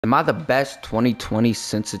Am I the best 2020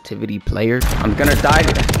 sensitivity player? I'm gonna die.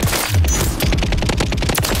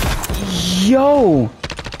 Yo!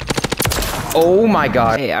 Oh my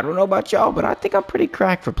god. Hey, I don't know about y'all, but I think I'm pretty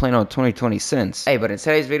cracked for playing on 2020 Sense. Hey, but in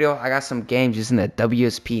today's video, I got some games using the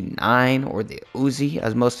WSP-9 or the Uzi,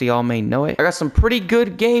 as most of y'all may know it. I got some pretty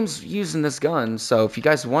good games using this gun, so if you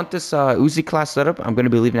guys want this Uzi class setup, I'm going to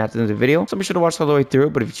be leaving at the end of the video. So be sure to watch all the way through,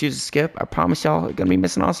 but if you choose to skip, I promise y'all you're going to be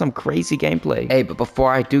missing on some crazy gameplay. Hey, but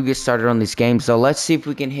before I do get started on these games, though, let's see if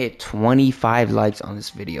we can hit 25 likes on this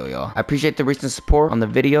video, y'all. I appreciate the recent support on the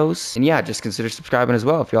videos, and yeah, just consider subscribing as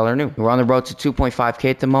well if y'all are new. We're on the road to 2.5k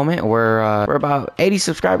at the moment. We're about 80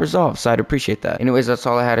 subscribers off, so I'd appreciate that. Anyways, that's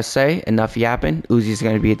all I had to say. Enough yapping. Uzi's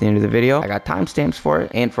going to be at the end of the video. I got timestamps for it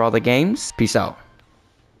and for all the games. Peace out.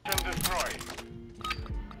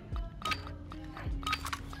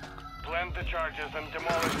 Plant the charges and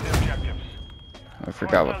demolish the objectives. I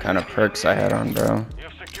forgot what kind of perks I had on, bro.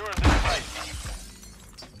 You've secured the site.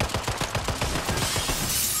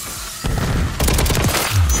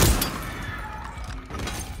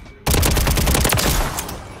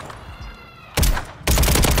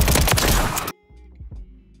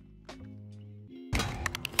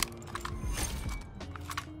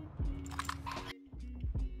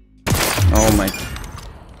 Oh my.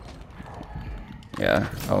 Yeah.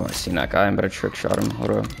 Oh, I seen that guy. I better trick shot him.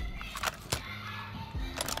 Hold up.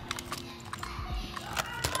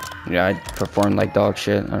 Yeah, I performed like dog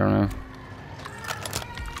shit. I don't know.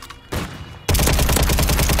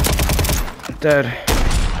 I'm dead.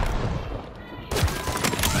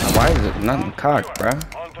 Why is it nothing cocked, bro?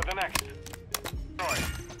 On to the next.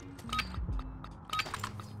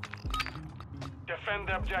 Defend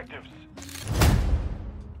the objectives.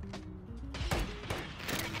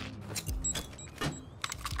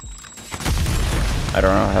 I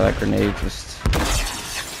don't know how that grenade just...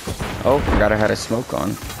 Oh, forgot I had a smoke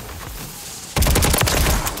on.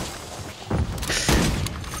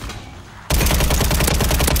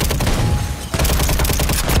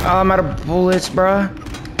 Oh, I'm out of bullets, bruh.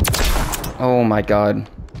 Oh my god.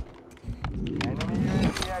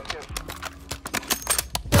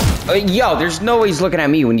 Yo, there's no way he's looking at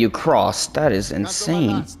me when you cross. That is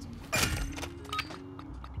insane.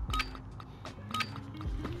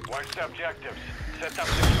 Watch the objectives. Set up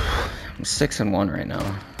the I'm 6-1 right now.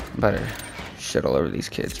 I'm about to shit all over these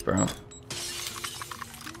kids, bro.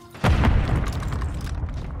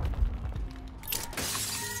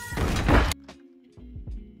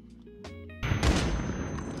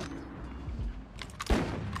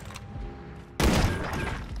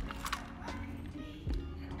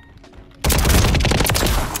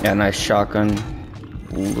 Yeah, nice shotgun.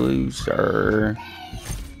 Loser.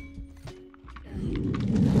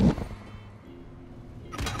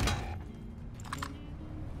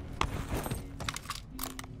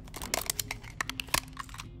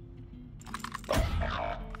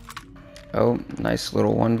 Oh, nice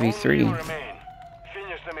little 1v3. remain.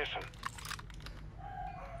 Finish the mission.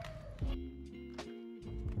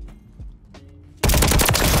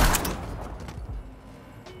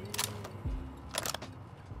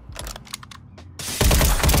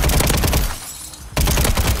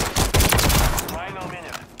 Final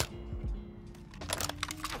minute.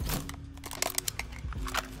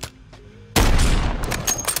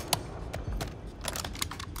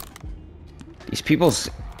 These people's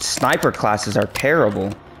sniper classes are terrible.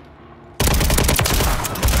 You've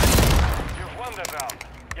won that round.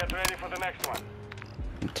 Get ready for the next one.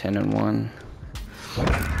 I'm 10-1.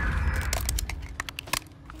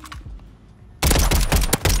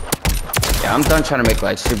 Yeah, I'm done trying to make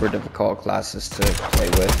like super difficult classes to play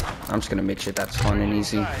with. I'm just gonna make shit that's fun and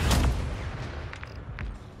easy.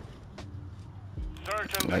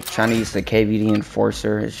 Like trying to use the KVD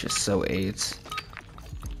Enforcer is just so AIDS.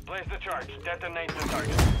 Place the charge. Detonate the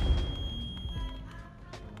target.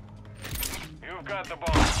 You've got the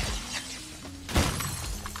ball.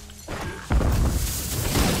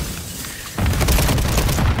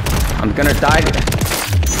 I'm gonna die.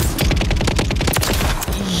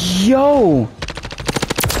 Yo!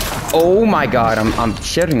 Oh my god, I'm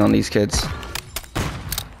shitting on these kids.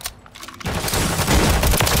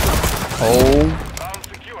 Oh.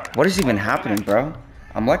 What is even happening, bro?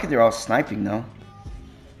 I'm lucky they're all sniping though.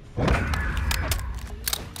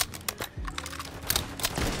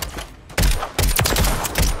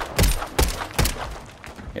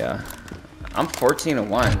 Yeah. I'm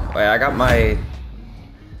 14-1. Wait, I got my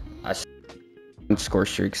score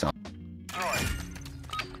streaks on.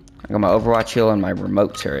 I got my Overwatch heal and my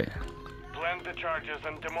remote turret. Plant the charges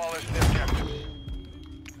and demolish the objectives.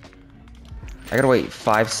 I gotta wait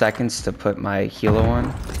 5 seconds to put my helo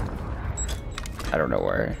on. I don't know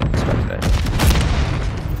where I expected it.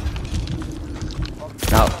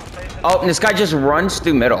 No. Oh, this guy just runs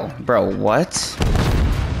through middle. Bro, what?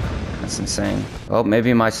 That's insane. Oh,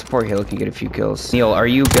 maybe my support healer can get a few kills. Neil, are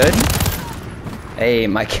you good? Hey,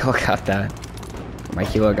 my kill got that. My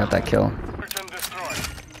healer got that kill.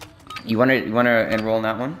 You wanna enroll in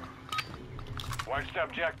that one? Watch the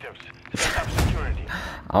objectives. Set up security.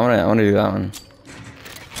 I wanna do that one.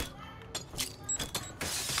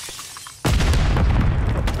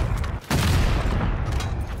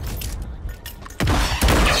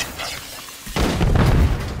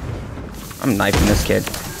 I'm knifing this kid.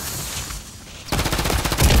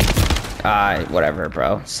 Whatever,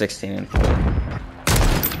 bro. 16 and 4.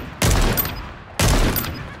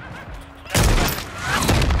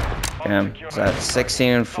 Damn, is that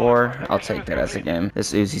 16 and 4? I'll take that as a game.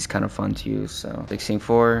 This Uzi's kind of fun to use, so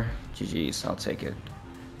 16-4, GG's. I'll take it.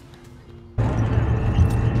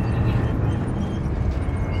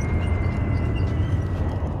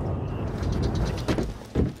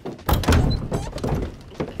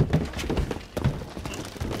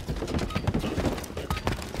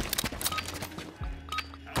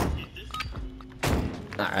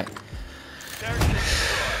 Alright.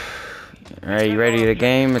 Alright, you ready to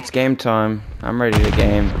game? It's game time. I'm ready to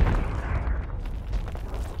game.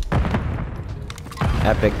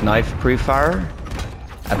 Epic knife pre-fire.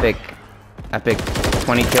 Epic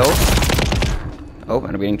 20 kills. Oh,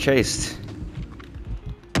 and I'm getting chased.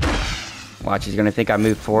 Watch, he's gonna think I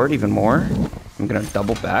moved forward even more. I'm gonna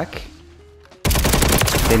double back.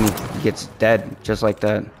 Then he gets dead, just like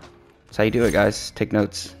that. That's how you do it, guys. Take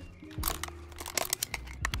notes.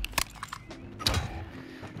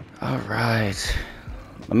 Alright.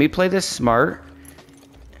 Let me play this smart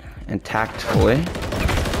and tactfully.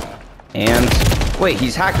 And wait,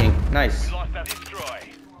 he's hacking. Nice.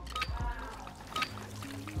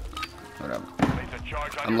 What up?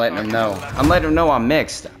 I'm letting him know. I'm letting him know I'm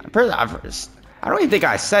mixed. I don't even think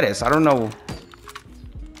I said it, so I don't know.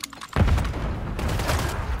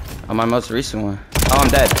 On my most recent one. Oh, I'm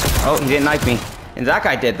dead. Oh, he didn't knife me. And that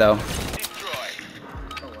guy did, though.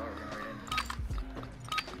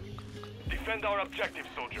 Defend our objective,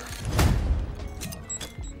 soldier.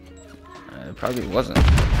 It probably wasn't.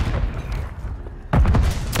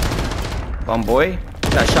 Bum boy.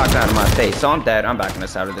 Got shot out of my face. So I'm dead. I'm backing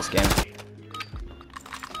us out of this game.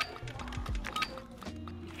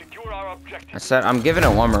 Secure our objective. I said I'm giving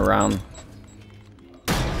it one more round.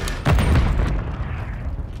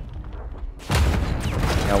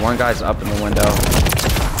 Yeah, one guy's up in the window.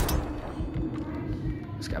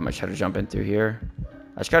 This guy might try to jump in through here.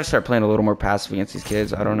 I just gotta start playing a little more passive against these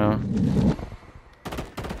kids. I don't know.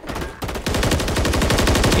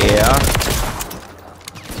 Yeah.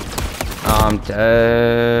 I'm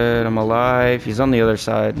dead. I'm alive. He's on the other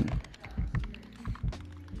side.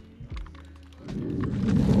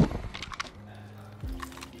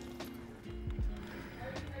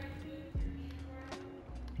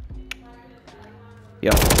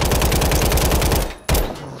 Yo.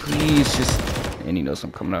 Please just... And he knows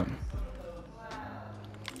I'm coming up.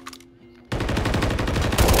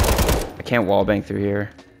 I can't wallbang through here.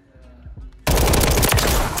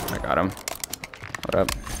 I got him. What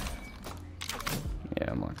up?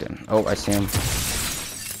 Yeah, I'm locked in. Oh, I see him.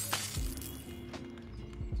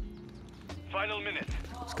 Final minute.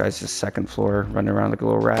 This guy's just second floor, running around like a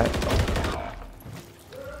little rat.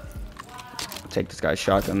 I'll take this guy's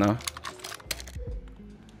shotgun though.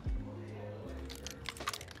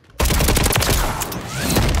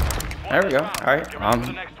 There we go. Alright.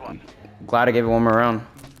 Glad I gave it one more round.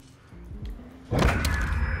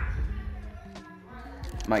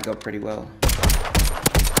 Might go pretty well.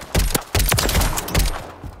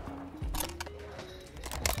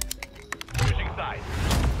 Switching sides.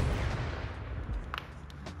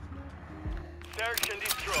 Search and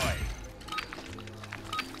destroy.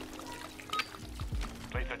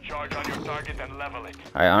 Place a charge on your target and level it.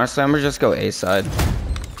 Alright, honestly, I'm gonna just go A side.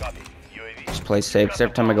 Copy. UAV. Just play safe. 'Cause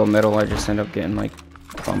every time I go middle, I just end up getting like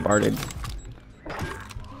bombarded.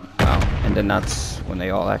 Wow. And then that's when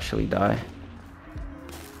they all actually die.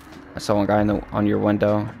 I saw one guy on your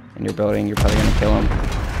window in your building. You're probably gonna kill him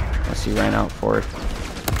unless he ran out for it.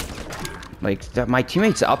 Like my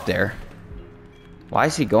teammate's up there. Why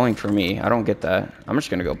is he going for me? I don't get that. I'm just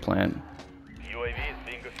gonna go plant. UAV is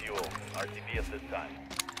being a fuel. RTB at this time.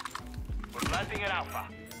 We're planting an alpha.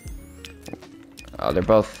 Oh, they're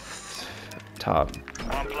both top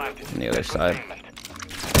One planted. on the other side.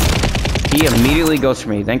 He immediately goes for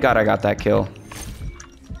me. Thank God I got that kill.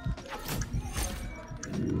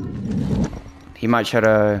 He might try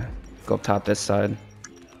to go top this side.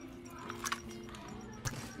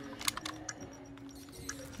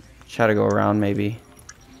 Try to go around maybe.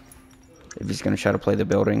 If he's gonna try to play the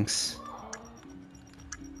buildings.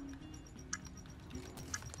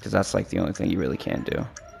 Because that's like the only thing you really can do.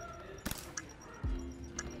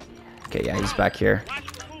 Okay, yeah, he's back here.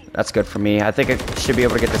 That's good for me. I think I should be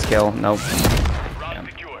able to get this kill. Nope. Yeah.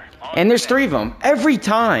 And there's 3 of them. Every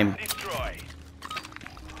time. Destroy.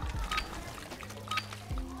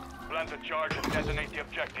 Plant the charge and detonate the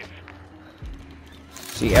objective.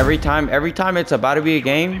 See, every time it's about to be a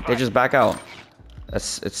game, they just back out.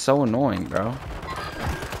 It's so annoying, bro.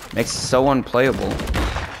 Makes it so unplayable.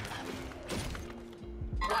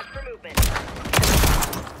 Watch for movement.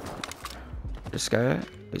 This guy,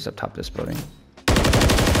 he's up top of this building.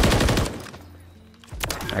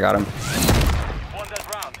 I got him. One dead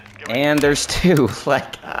round. And there's 2.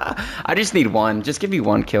 Like, I just need 1. Just give me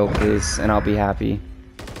 1 kill, please, and I'll be happy.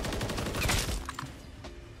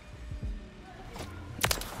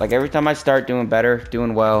 Like, every time I start doing better,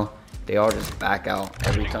 doing well, they all just back out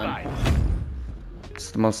every time. It's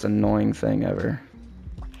the most annoying thing ever.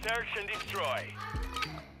 Search and destroy.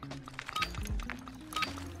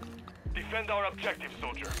 Defend our objective,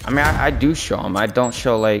 soldier. I mean, I do show them. I don't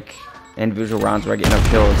show, like, individual rounds where I get no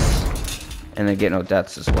kills and then get no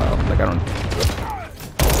deaths as well. Like, I don't...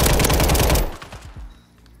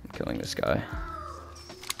 I'm killing this guy.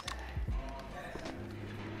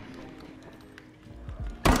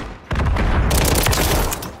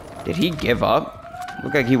 Did he give up?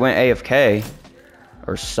 Looked like he went AFK.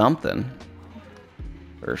 Or something.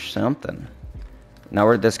 Or something. Now,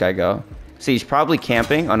 where'd this guy go? See, he's probably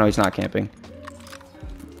camping. Oh, no, he's not camping.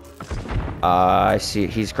 I see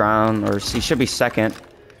he's ground, or he should be second.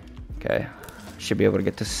 Okay. Should be able to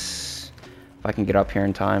get this. If I can get up here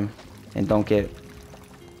in time. And don't get...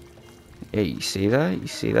 Yeah, you see that? You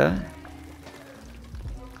see that?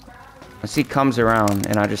 Once he comes around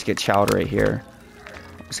and I just get chowed right here.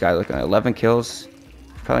 This guy looking at 11 kills.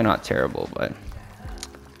 Probably not terrible, but...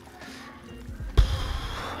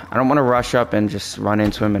 I don't want to rush up and just run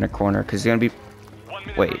into him in a corner, because he's going to be...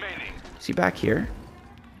 Wait, is he back here?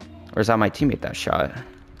 Or is that my teammate that shot?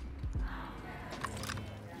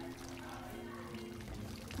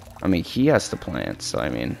 I mean, he has the plant, so I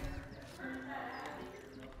mean...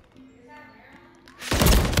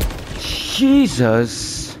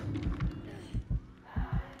 Jesus!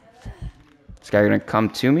 This guy gonna come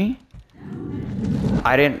to me?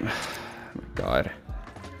 I didn't... Oh my God.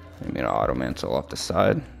 I mean, auto mantle off the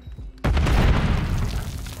side. 30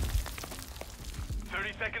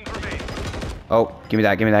 seconds remain. Oh, give me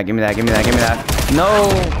that, give me that, give me that, give me that, give me that. No!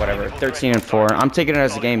 Whatever, 13 and 4. I'm taking it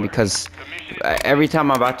as a game because every time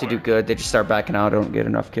I'm about to do good, they just start backing out. I don't get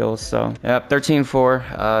enough kills, so. Yep,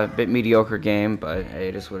 13-4. A bit mediocre game, but hey,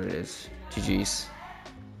 it is what it is. GG's.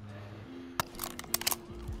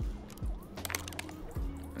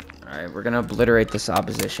 Alright, we're gonna obliterate this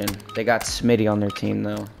opposition. They got Smitty on their team,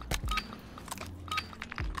 though.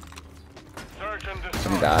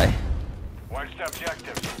 Some guy. Watch the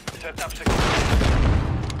objective. Set up security.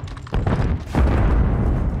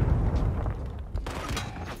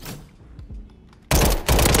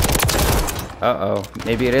 Uh-oh.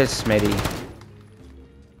 Maybe it is Smitty.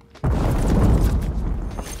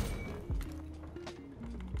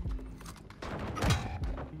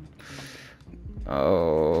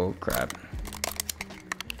 Oh, crap.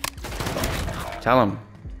 Tell him.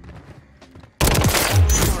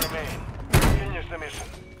 Finish the mission.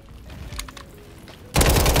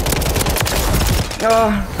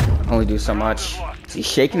 Oh, only do so much. Is he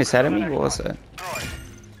shaking his head at me? What was that?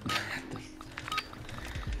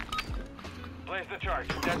 Place the charge.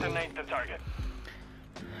 Detonate the target.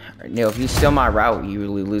 Alright, Neil, if you steal my route, you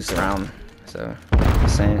really lose the round. So,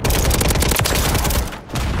 just saying.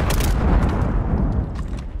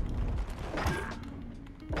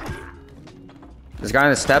 There's a guy on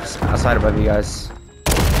the steps outside above you guys.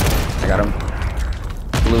 I got him.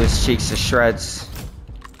 Blew his cheeks to shreds.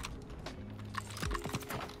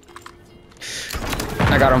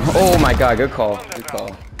 I got him. Oh my God, good call. Good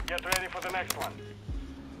call. Get ready for the next one.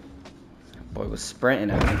 Boy was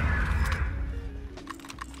sprinting at me.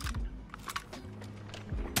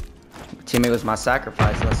 Teammate was my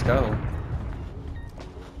sacrifice. Let's go.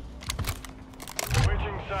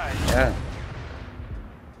 Switching sides. Yeah.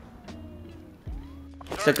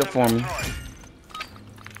 Took it for me.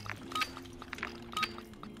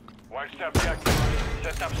 Watch the objective.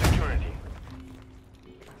 Set up security.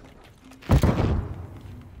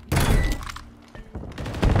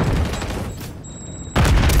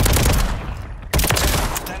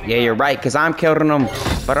 Yeah, you're right, because I'm killing them,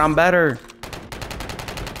 but I'm better.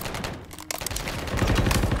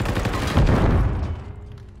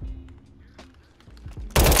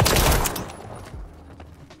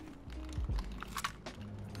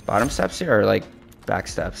 bottom steps here or like back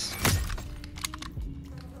steps?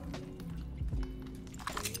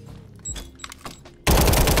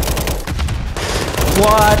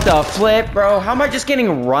 What the flip, bro? How am I just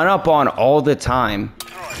getting run up on all the time?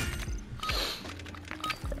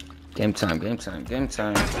 Game time, game time, game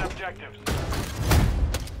time. Objectives.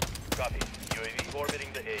 Copy. UAV orbiting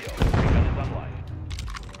the AO. Recon is online.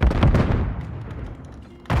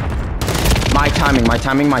 My timing, my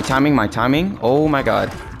timing, my timing, my timing. Oh my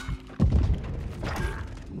god.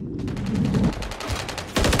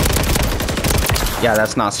 Yeah,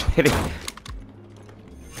 that's not spitting.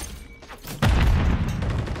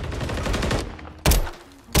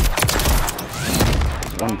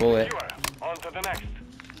 One bullet. On to the next.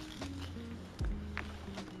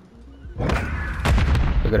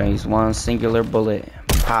 We're gonna use one singular bullet.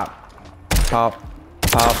 Pop, pop,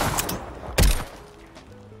 pop.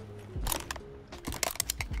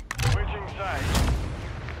 Switching sides.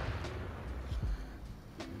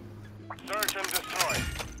 Search and destroy.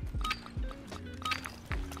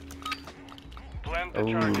 Plant the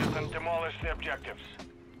charges and demolish the objectives.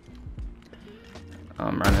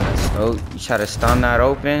 I'm running this. Oh, you try to stun that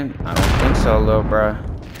open? I don't think so, little bruh.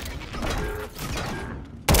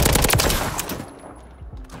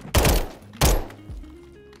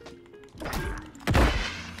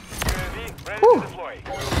 UAV ready to deploy.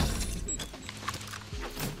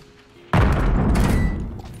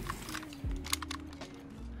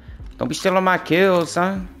 Don't be stealing my kills,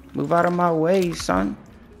 son. Move out of my way, son.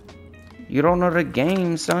 You don't know the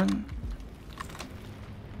game, son.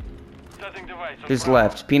 Setting device. Who's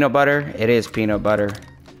left? Peanut butter? It is peanut butter.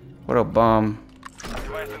 What a bum.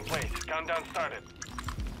 Device in place. Countdown started.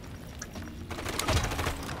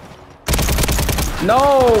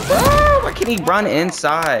 No, bro! Why can't he run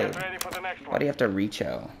inside? Get ready for the next Why one. do you have to reach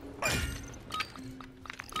out?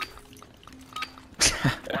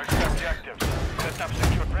 Mark the objectives. Set up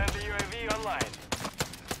secure friendly UAV online.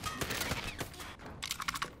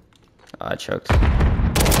 Oh, I choked.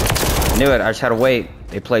 Knew it. I just had to wait.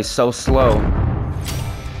 They play so slow.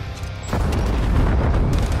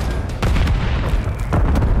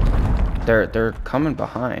 They're coming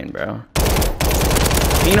behind, bro.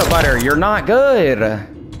 Peanut butter, you're not good. No.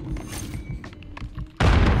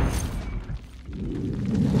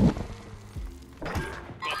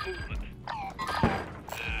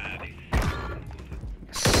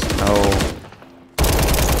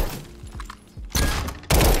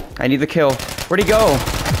 I need the kill. Where'd he go?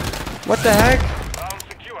 What the heck? Round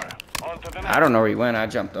secure. On to the next. I don't know where he went. I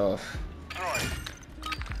jumped off. Destroy.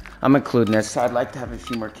 I'm including this. I'd like to have a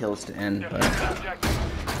few more kills to end, but Defend the objective.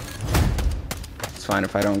 it's fine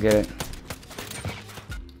if I don't get it.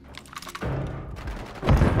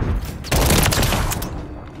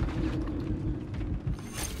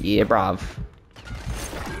 Yeah, brav.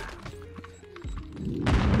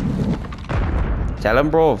 Tell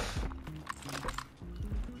him, bro.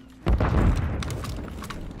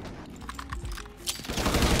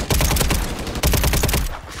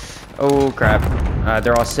 Oh crap!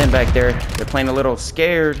 They're all sitting back there. They're playing a little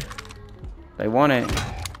scared. They want it.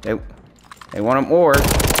 They want it more.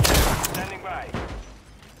 Standing by.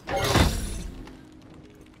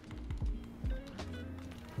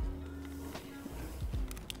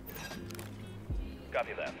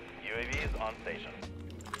 Copy that. UAV is on station.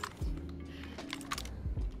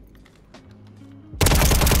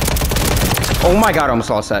 Oh my god! I almost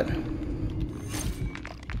lost that.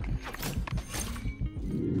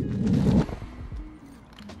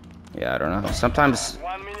 Yeah, I don't know. Sometimes.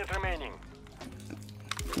 1 minute remaining.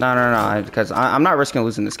 No, because I'm not risking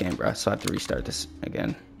losing this game, bro. So I have to restart this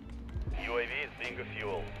again. UAV is being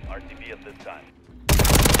refueled. RTB at this time.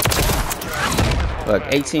 Look,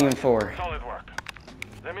 18-4. Solid work.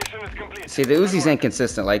 The mission is complete. See, the Uzi's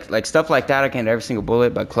inconsistent. Like stuff like that, I can hit every single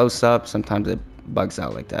bullet, but close up, sometimes it bugs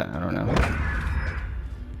out like that. I don't know.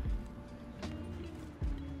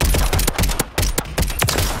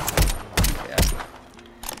 Yeah.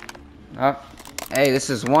 Oh, hey, this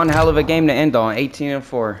is one hell of a game to end on.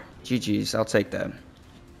 18-4. GG's. I'll take that.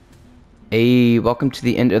 Hey, welcome to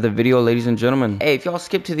the end of the video, ladies and gentlemen. Hey, if y'all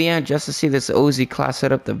skip to the end just to see this OZ class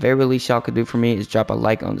setup, the very least y'all could do for me is drop a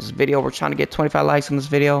like on this video. We're trying to get 25 likes on this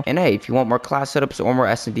video. And hey, if you want more class setups or more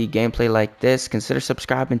SnD gameplay like this, consider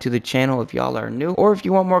subscribing to the channel if y'all are new. Or if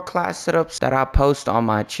you want more class setups that I post on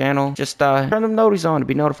my channel, just turn them notifications on to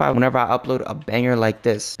be notified whenever I upload a banger like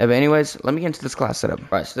this. But anyways, let me get into this class setup.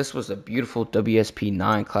 Alright, so this was a beautiful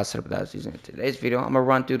WSP-9 class setup that I was using in today's video. I'm gonna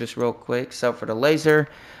run through this real quick. So for the laser,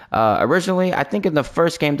 originally, I think in the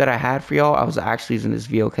first game that I had for y'all, I was actually using this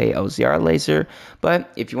VOK LZR laser.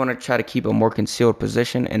 But if you want to try to keep a more concealed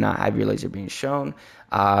position and not have your laser being shown,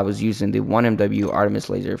 I was using the 1MW Artemis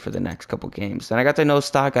laser for the next couple games. Then I got the no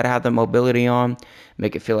stock, gotta have the mobility on,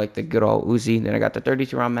 make it feel like the good old Uzi. Then I got the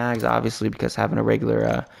 32 round mags, obviously, because having a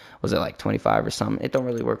regular, was it like 25 or something? It don't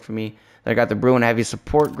really work for me. Then I got the Bruin heavy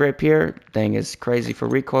support grip here. Thing is crazy for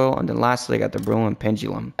recoil. And then lastly, I got the Bruin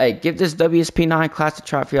pendulum. Hey, give this WSP-9 class a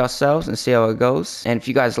try for yourselves and see how it goes. And if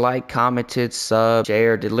you guys like, commented, sub,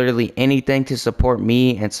 shared, did literally anything to support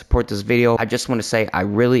me and support this video, I just want to say I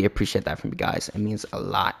really appreciate that from you guys. It means a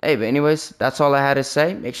lot. Hey, but anyways, that's all I had to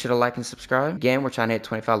say. Make sure to like and subscribe. Again, we're trying to hit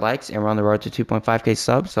 25 likes and we're on the road to 2.5k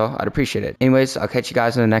subs, so I'd appreciate it. Anyways, I'll catch you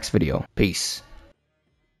guys in the next video. Peace.